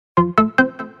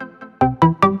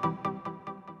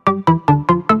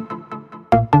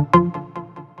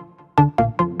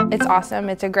awesome.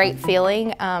 It's a great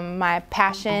feeling. My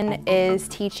passion is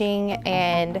teaching,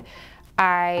 and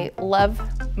I love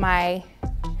my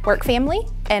work family,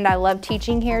 and I love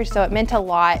teaching here, so it meant a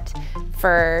lot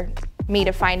for me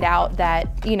to find out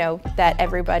that, you know, that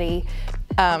everybody,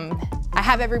 I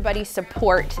have everybody's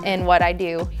support in what I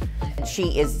do.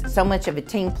 She is so much of a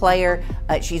team player.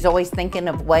 She's always thinking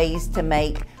of ways to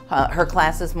make her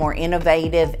classes more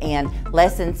innovative and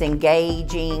lessons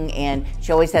engaging, and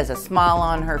she always has a smile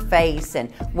on her face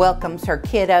and welcomes her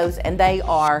kiddos, and they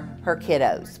are her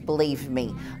kiddos, believe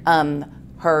me.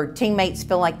 Her teammates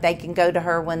feel like they can go to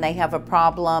her when they have a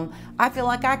problem. I feel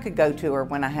like I could go to her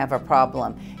when I have a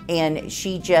problem. And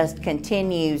she just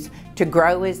continues to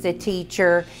grow as a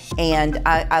teacher, and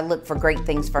I look for great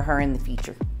things for her in the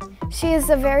future. She is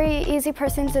a very easy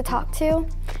person to talk to,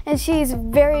 and she's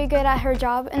very good at her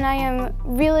job, and I am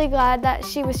really glad that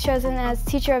she was chosen as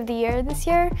Teacher of the Year this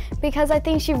year, because I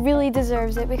think she really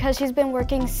deserves it, because she's been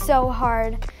working so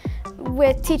hard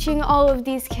with teaching all of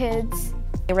these kids.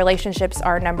 Relationships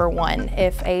are number one.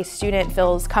 If a student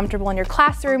feels comfortable in your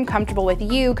classroom, comfortable with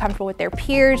you, comfortable with their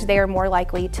peers, they are more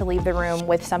likely to leave the room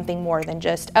with something more than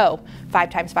just, oh, 5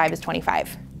 times 5 is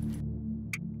 25.